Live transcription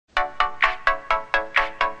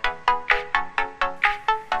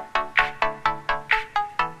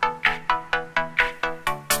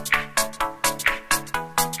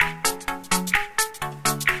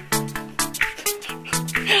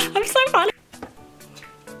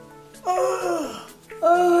I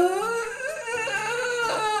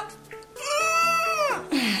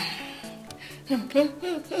don't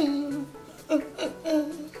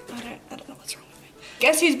know what's wrong with me.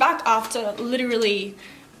 Guess who's back after literally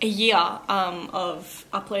a year of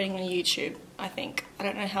uploading on YouTube, I think. I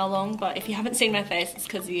don't know how long, but if you haven't seen my face, it's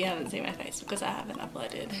because you haven't seen my face, because I haven't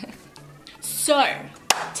uploaded. So,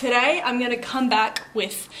 today I'm gonna come back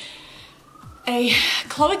with a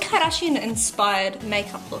Khloe Kardashian inspired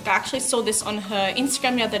makeup look. I actually saw this on her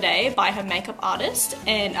Instagram the other day by her makeup artist,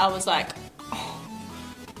 and I was like, oh,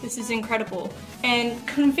 this is incredible. And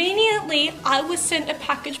conveniently, I was sent a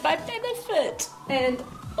package by Benefit, and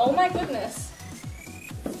oh my goodness,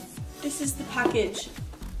 this is the package.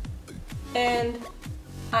 And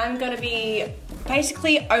I'm gonna be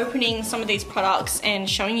basically opening some of these products and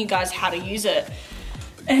showing you guys how to use it.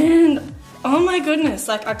 And oh my goodness,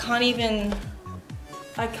 like I can't even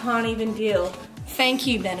deal. Thank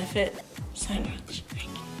you, Benefit, so much. Thank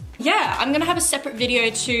you. Yeah, I'm gonna have a separate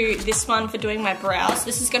video to this one for doing my brows.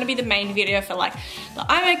 This is gonna be the main video for like the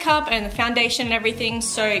eye makeup and the foundation and everything.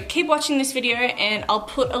 So keep watching this video, and I'll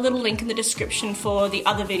put a little link in the description for the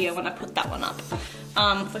other video when I put that one up,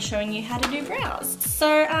 for showing you how to do brows.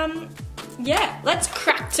 So yeah, let's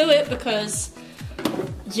crack to it, because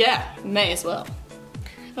yeah, may as well.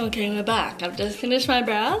 Okay, we're back. I've just finished my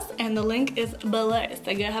brows and the link is below,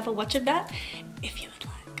 so go have a watch of that if you would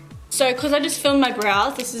like. So, because I just filmed my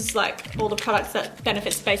brows, this is like all the products that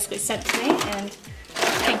Benefits basically sent to me, and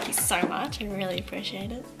thank you so much, I really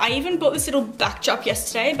appreciate it. I even bought this little backdrop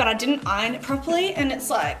yesterday, but I didn't iron it properly, and it's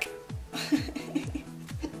like...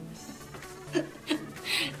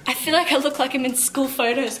 I feel like I look like I'm in school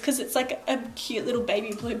photos because it's like a cute little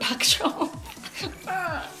baby blue backdrop.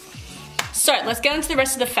 So let's get into the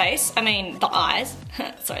rest of the face, I mean the eyes.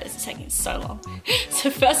 Sorry, this is taking so long. So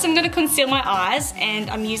first I'm going to conceal my eyes, and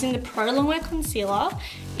I'm using the Prolongwear concealer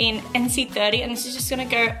in NC30, and this is just going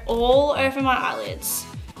to go all over my eyelids.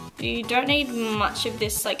 You don't need much of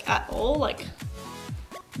this like at all, like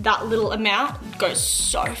that little amount goes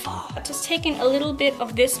so far. I've just taken a little bit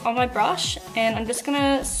of this on my brush, and I'm just going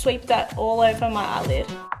to sweep that all over my eyelid.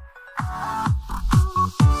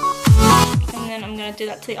 And then I'm going to do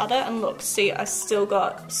that to the other, and look, see, I still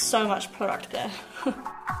got so much product there.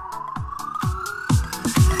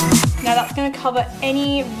 Now that's going to cover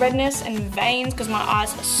any redness and veins, because my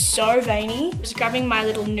eyes are so veiny. Just grabbing my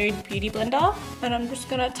little nude beauty blender, and I'm just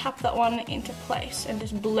going to tap that one into place and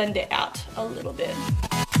just blend it out a little bit.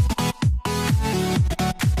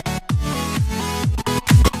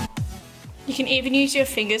 You can even use your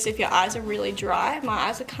fingers if your eyes are really dry. My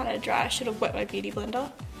eyes are kind of dry, I should have wet my beauty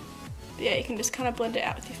blender. But yeah, you can just kind of blend it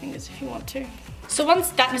out with your fingers if you want to. So once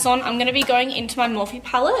that is on, I'm going to be going into my Morphe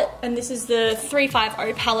palette, and this is the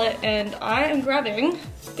 350 palette, and I am grabbing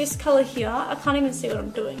this colour here. I can't even see what I'm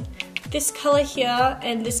doing. This colour here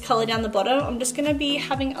and this colour down the bottom. I'm just going to be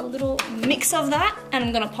having a little mix of that, and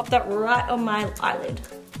I'm going to pop that right on my eyelid.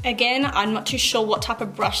 Again, I'm not too sure what type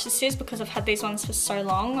of brush this is because I've had these ones for so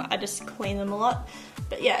long. I just clean them a lot.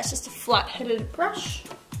 But yeah, it's just a flat-headed brush.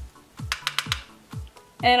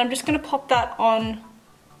 And I'm just going to pop that on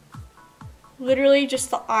literally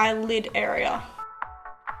just the eyelid area.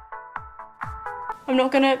 I'm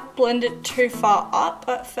not going to blend it too far up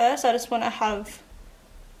at first. I just want to have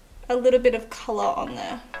a little bit of colour on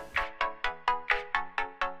there.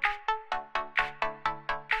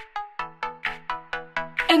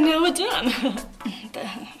 And now we're done.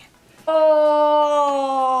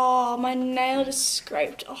 Oh, my nail just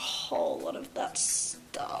scraped a whole lot of that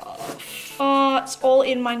stuff. Oh, it's all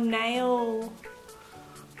in my nail.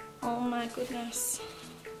 Oh my goodness.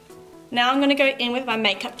 Now I'm going to go in with my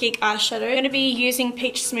Makeup Geek eyeshadow. I'm going to be using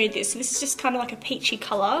Peach Smoothie. So this is just kind of like a peachy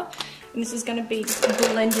colour. And this is going to be just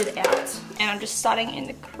blended out. And I'm just starting in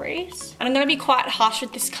the crease. And I'm going to be quite harsh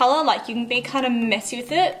with this colour. Like, you can be kind of messy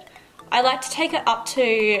with it. I like to take it up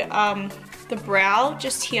to the brow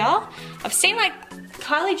just here. I've seen like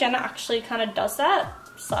Kylie Jenner actually kind of does that.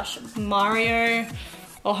 Slash Mario,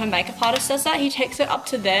 or her makeup artist does that. He takes it up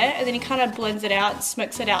to there, and then he kind of blends it out and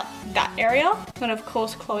smokes it out that area. And of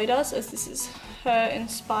course Khloe does, as this is her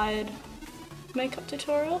inspired makeup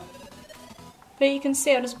tutorial. But you can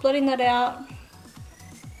see I'm just blending that out,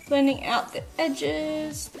 blending out the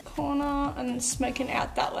edges, the corner, and then smoking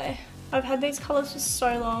out that way. I've had these colours for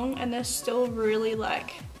so long, and they're still really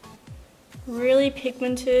like, really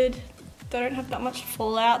pigmented. They don't have that much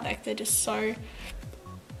fallout, like they're just so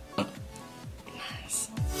nice.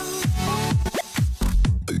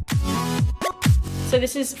 So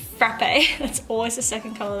this is Frappe. That's always the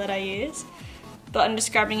second colour that I use. But I'm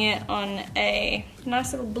just grabbing it on a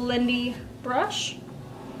nice little blendy brush.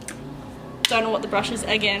 don't know what the brush is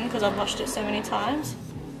again because I've washed it so many times.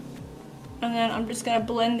 And then I'm just going to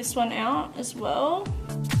blend this one out as well.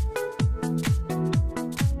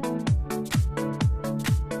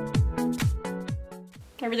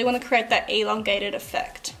 I really want to create that elongated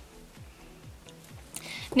effect.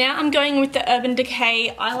 Now I'm going with the Urban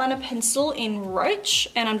Decay eyeliner pencil in Roach,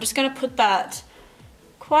 and I'm just going to put that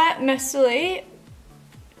quite messily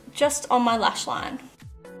just on my lash line.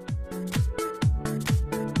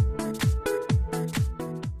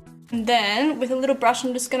 And then with a little brush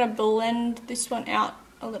I'm just going to blend this one out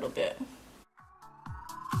a little bit.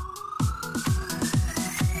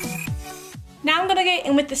 Now I'm going to get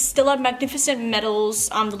in with the Stila Magnificent Metals,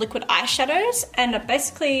 the liquid eyeshadows, and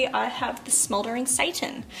basically I have the Smoldering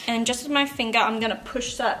Satan. And just with my finger I'm going to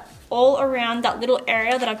push that all around that little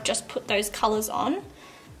area that I've just put those colours on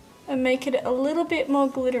and make it a little bit more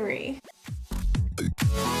glittery.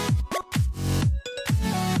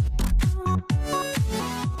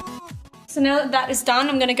 So now that that is done,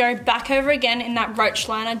 I'm going to go back over again in that Roach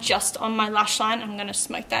liner just on my lash line. I'm going to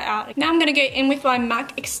smoke that out. Now I'm going to go in with my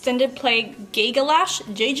MAC Extended Play Giga Lash.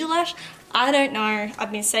 I don't know.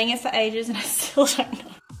 I've been saying it for ages and I still don't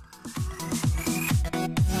know.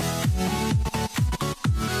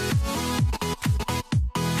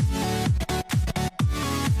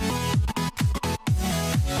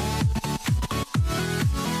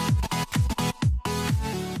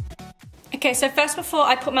 Okay, so first before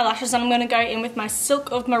I put my lashes on, I'm going to go in with my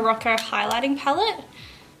Silk of Morocco highlighting palette.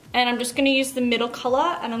 And I'm just going to use the middle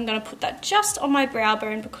colour and I'm going to put that just on my brow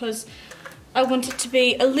bone because I want it to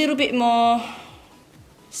be a little bit more,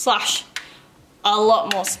 slash, a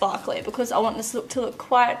lot more sparkly because I want this look to look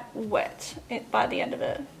quite wet by the end of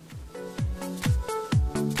it.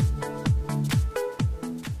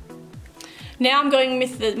 Now I'm going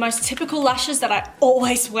with the most typical lashes that I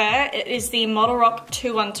always wear. It is the Model Rock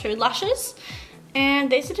 212 lashes.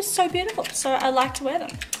 And these are just so beautiful, so I like to wear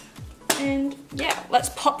them. And yeah, let's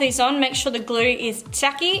pop these on, make sure the glue is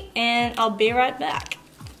tacky, and I'll be right back.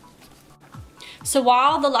 So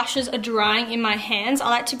while the lashes are drying in my hands, I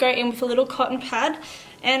like to go in with a little cotton pad.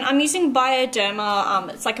 And I'm using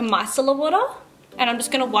Bioderma, it's like a micellar water. And I'm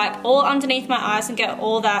just gonna wipe all underneath my eyes and get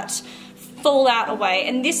all that fallout away.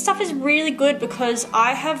 And this stuff is really good because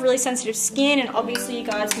I have really sensitive skin, and obviously you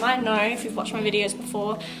guys might know if you've watched my videos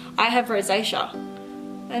before, I have rosacea.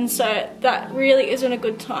 And so that really isn't a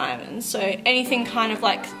good time, and so anything kind of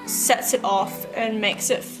like sets it off and makes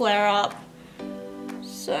it flare up.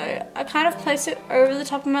 So I kind of place it over the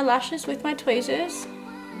top of my lashes with my tweezers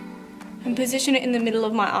and position it in the middle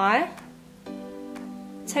of my eye.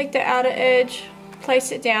 Take the outer edge,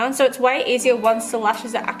 place it down. So it's way easier once the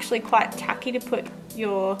lashes are actually quite tacky to put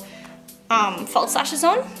your false lashes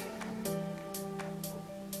on.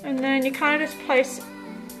 And then you kind of just place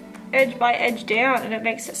edge by edge down and it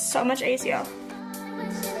makes it so much easier.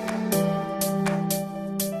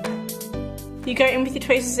 You go in with your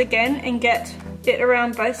tweezers again and get it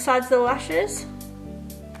around both sides of the lashes.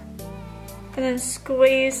 And then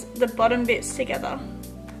squeeze the bottom bits together.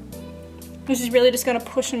 This is really just going to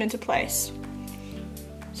push them into place.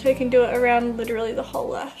 So you can do it around literally the whole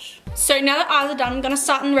lash. So now that eyes are done, I'm going to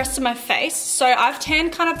start on the rest of my face. So I've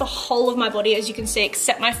tanned kind of the whole of my body, as you can see,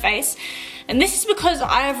 except my face. And this is because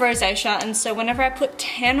I have rosacea, and so whenever I put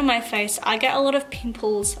tan on my face, I get a lot of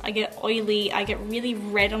pimples, I get oily, I get really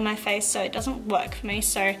red on my face, so it doesn't work for me.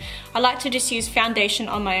 So I like to just use foundation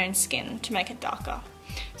on my own skin to make it darker.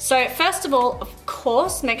 So first of all, of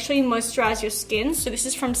course, make sure you moisturize your skin. So this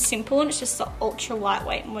is from Simple, and it's just the ultra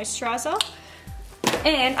lightweight moisturizer.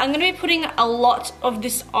 And I'm going to be putting a lot of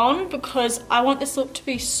this on because I want this look to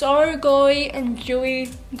be so glowy and dewy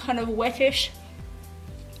and kind of wettish.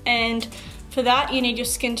 And for that, you need your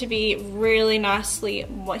skin to be really nicely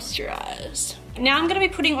moisturized. Now I'm going to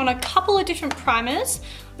be putting on a couple of different primers.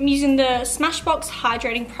 I'm using the Smashbox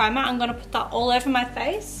Hydrating Primer. I'm going to put that all over my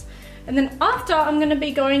face. And then after, I'm going to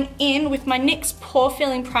be going in with my NYX Pore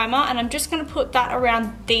Filling Primer, and I'm just going to put that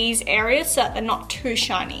around these areas so that they're not too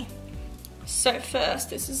shiny. So first,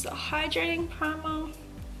 this is the hydrating primer.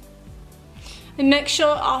 And make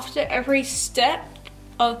sure after every step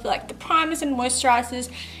of like the primers and moisturizers,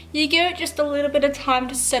 you give it just a little bit of time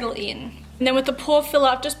to settle in. And then with the pore filler,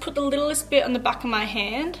 I've just put the littlest bit on the back of my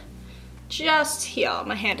hand. Just here.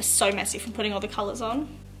 My hand is so messy from putting all the colors on.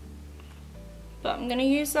 But I'm gonna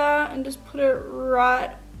use that and just put it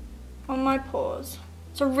right on my pores.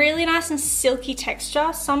 It's a really nice and silky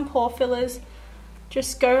texture. Some pore fillers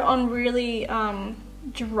just go on really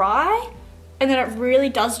dry, and then it really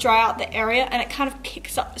does dry out the area and it kind of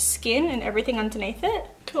picks up the skin and everything underneath it.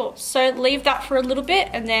 Cool, so leave that for a little bit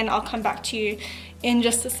and then I'll come back to you in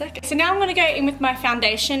just a second. So now I'm gonna go in with my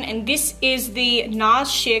foundation, and this is the NARS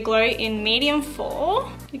Sheer Glow in medium 4.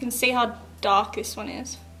 You can see how dark this one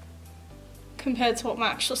is compared to what my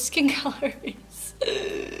actual skin color is.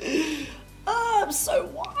 Oh, I'm so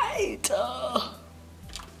white. Oh.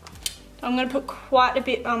 I'm gonna put quite a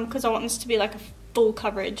bit because I want this to be like a full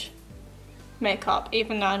coverage makeup,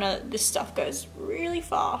 even though I know that this stuff goes really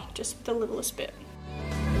far just with the littlest bit.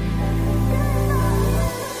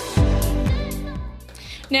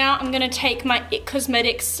 Now I'm going to take my IT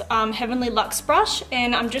Cosmetics Heavenly Luxe brush,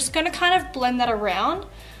 and I'm just going to kind of blend that around.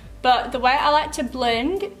 But the way I like to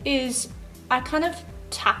blend is I kind of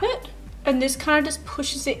tap it, and this kind of just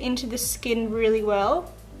pushes it into the skin really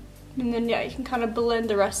well. And then yeah, you can kind of blend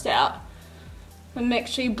the rest out. And make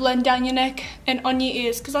sure you blend down your neck and on your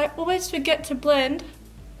ears, because I always forget to blend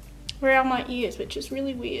around my ears, which is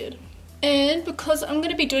really weird. And because I'm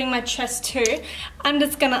going to be doing my chest too, I'm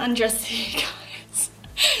just going to undress you guys.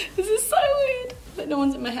 This is so weird, but no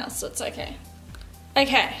one's in my house, so it's okay.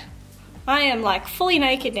 Okay, I am like fully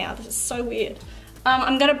naked now. This is so weird.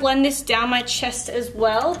 I'm gonna blend this down my chest as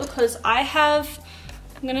well, because I'm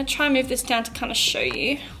gonna try and move this down to kind of show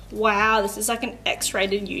you. Wow, this is like an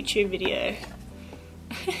X-rated YouTube video.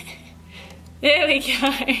 There we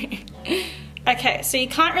go. Okay, so you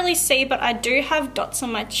can't really see, but I do have dots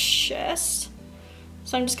on my chest.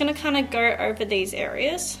 So I'm just gonna kind of go over these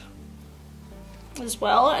areas as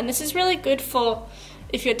well, and this is really good for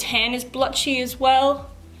if your tan is blotchy as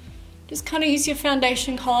well. Just kind of use your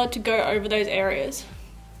foundation color to go over those areas.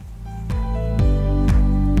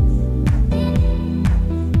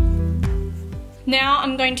 Now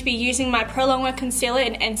I'm going to be using my Prolongwear concealer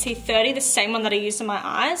in NC30, the same one that I used on my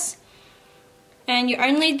eyes, and you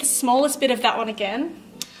only need the smallest bit of that one again,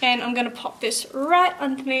 and I'm going to pop this right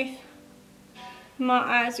underneath my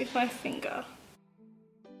eyes with my finger.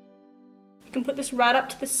 You can put this right up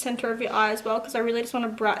to the center of your eye as well, because I really just want to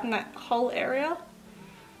brighten that whole area.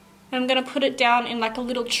 And I'm going to put it down in like a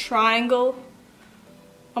little triangle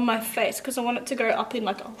on my face, because I want it to go up in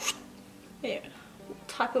like a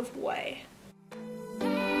type of way.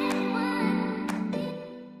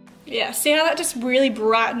 Yeah, see how that just really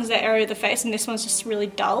brightens that area of the face, and this one's just really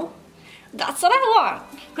dull? That's what I want,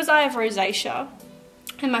 because I have rosacea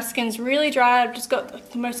and my skin's really dry. I've just got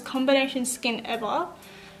like the most combination skin ever.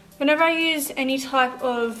 Whenever I use any type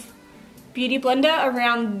of beauty blender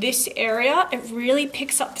around this area, it really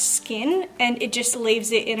picks up the skin and it just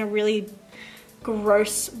leaves it in a really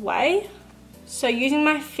gross way. So using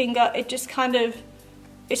my finger, it just kind of,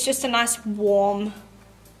 it's just a nice warm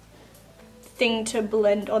thing to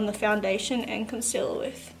blend on the foundation and concealer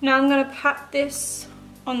with. Now I'm going to pat this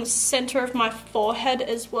on the center of my forehead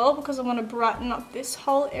as well, because I want to brighten up this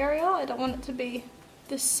whole area. I don't want it to be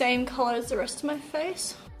the same color as the rest of my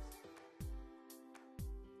face.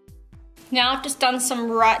 Now I've just done some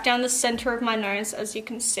right down the center of my nose, as you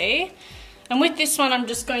can see. And with this one, I'm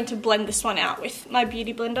just going to blend this one out with my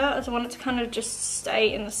beauty blender, as I want it to kind of just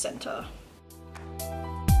stay in the center.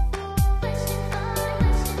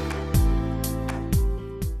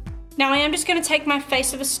 Now I am just going to take my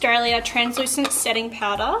Face of Australia translucent setting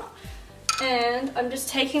powder, and I'm just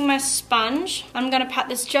taking my sponge. I'm going to pat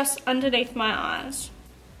this just underneath my eyes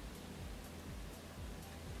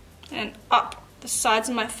and up the sides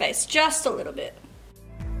of my face just a little bit,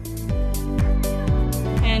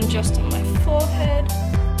 and just on my forehead.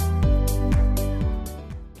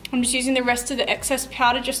 I'm just using the rest of the excess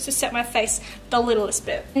powder just to set my face the littlest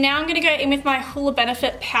bit. Now I'm going to go in with my Hoola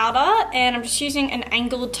Benefit powder, and I'm just using an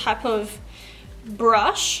angled type of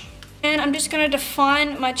brush, and I'm just going to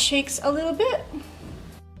define my cheeks a little bit.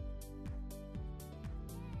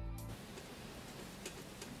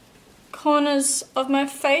 Corners of my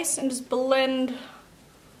face, and just blend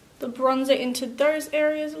the bronzer into those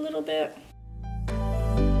areas a little bit.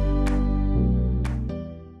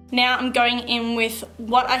 Now I'm going in with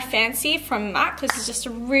What I Fancy from MAC. This is just a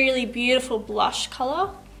really beautiful blush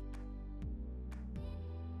color.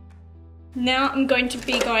 Now I'm going to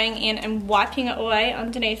be going in and wiping it away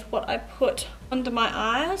underneath what I put under my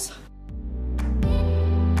eyes.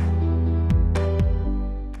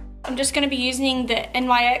 I'm just going to be using the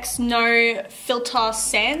NYX No Filter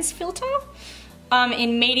Sans filter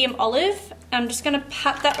in medium olive. I'm just going to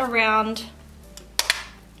pat that around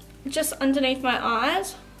just underneath my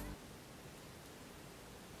eyes.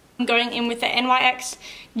 I'm going in with the NYX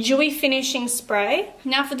Dewy Finishing Spray.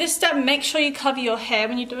 Now for this step, make sure you cover your hair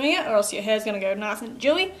when you're doing it, or else your hair's going to go nice and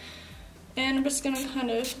dewy. And I'm just going to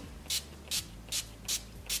kind of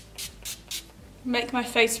make my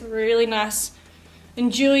face really nice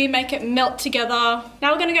and dewy, make it melt together.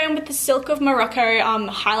 Now we're gonna go in with the Silk of Morocco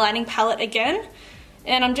highlighting palette again.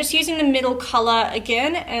 And I'm just using the middle color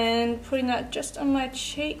again and putting that just on my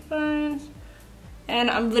cheekbones. And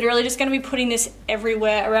I'm literally just gonna be putting this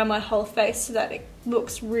everywhere around my whole face so that it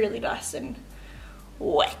looks really nice and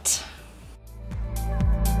wet.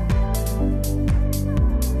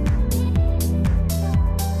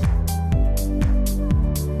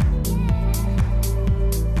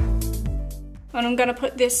 And I'm gonna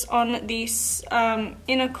put this on this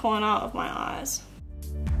inner corner of my eyes.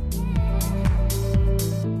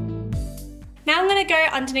 Now I'm gonna go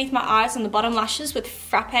underneath my eyes on the bottom lashes with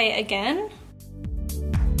Frappe again.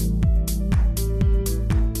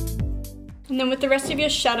 And then with the rest of your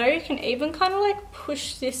shadow, you can even kind of like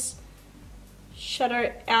push this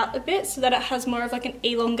shadow out a bit so that it has more of like an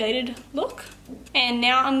elongated look. And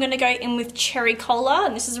now I'm gonna go in with Cherry Cola,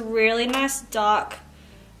 and this is a really nice dark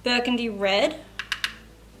burgundy red,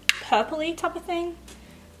 purpley type of thing.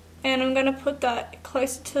 And I'm gonna put that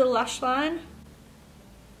closer to the lash line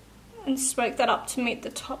and smoke that up to meet the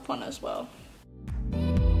top one as well.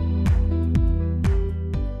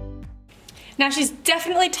 Now she's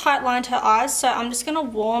definitely tight lined her eyes, so I'm just gonna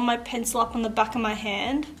warm my pencil up on the back of my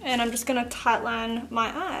hand and I'm just gonna tight line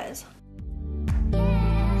my eyes.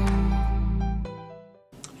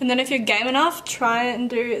 And then if you're game enough, try and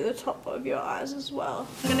do the top of your eyes as well.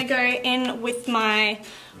 I'm gonna go in with my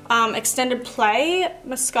Extended Play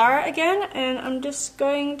mascara again, and I'm just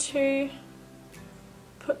going to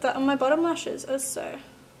put that on my bottom lashes as so.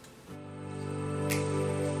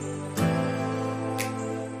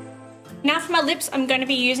 Now for my lips, I'm going to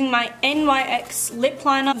be using my NYX lip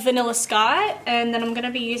liner Vanilla Sky, and then I'm going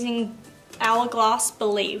to be using Hourglass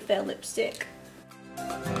Believe, their lipstick.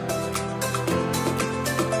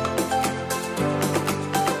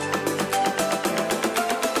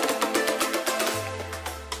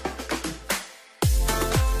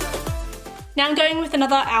 Now I'm going with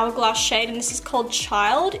another Hourglass shade, and this is called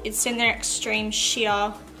Child. It's in their Extreme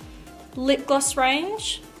Sheer lip gloss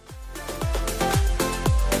range.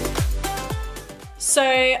 So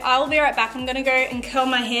I'll be right back. I'm gonna go and curl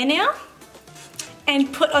my hair now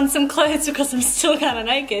and put on some clothes because I'm still kind of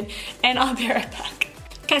naked, and I'll be right back.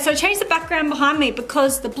 Okay, so I changed the background behind me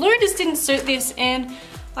because the blue just didn't suit this, and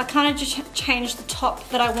I kind of just changed the top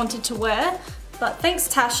that I wanted to wear. But thanks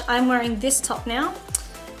Tash, I'm wearing this top now.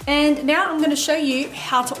 And now I'm going to show you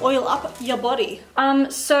how to oil up your body.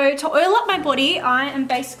 So to oil up my body, I am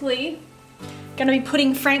basically going to be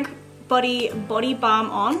putting Frank Body Balm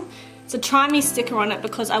on. It's a Try Me sticker on it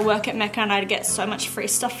because I work at Mecca and I get so much free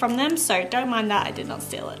stuff from them, so don't mind that, I did not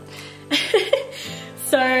steal it.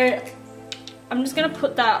 So I'm just going to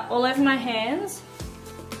put that all over my hands.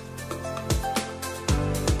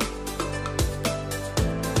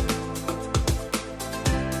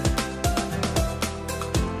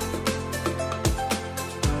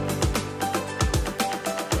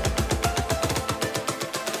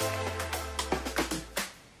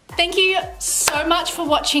 Thank you so much for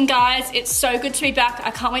watching, guys. It's so good to be back.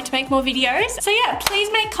 I can't wait to make more videos. So yeah,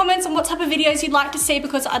 please make comments on what type of videos you'd like to see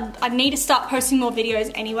because I need to start posting more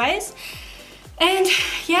videos anyways. And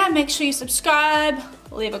yeah, make sure you subscribe,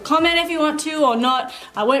 leave a comment if you want to or not.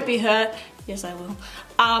 I won't be hurt. Yes, I will.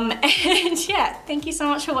 And yeah, thank you so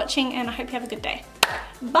much for watching and I hope you have a good day.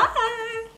 Bye.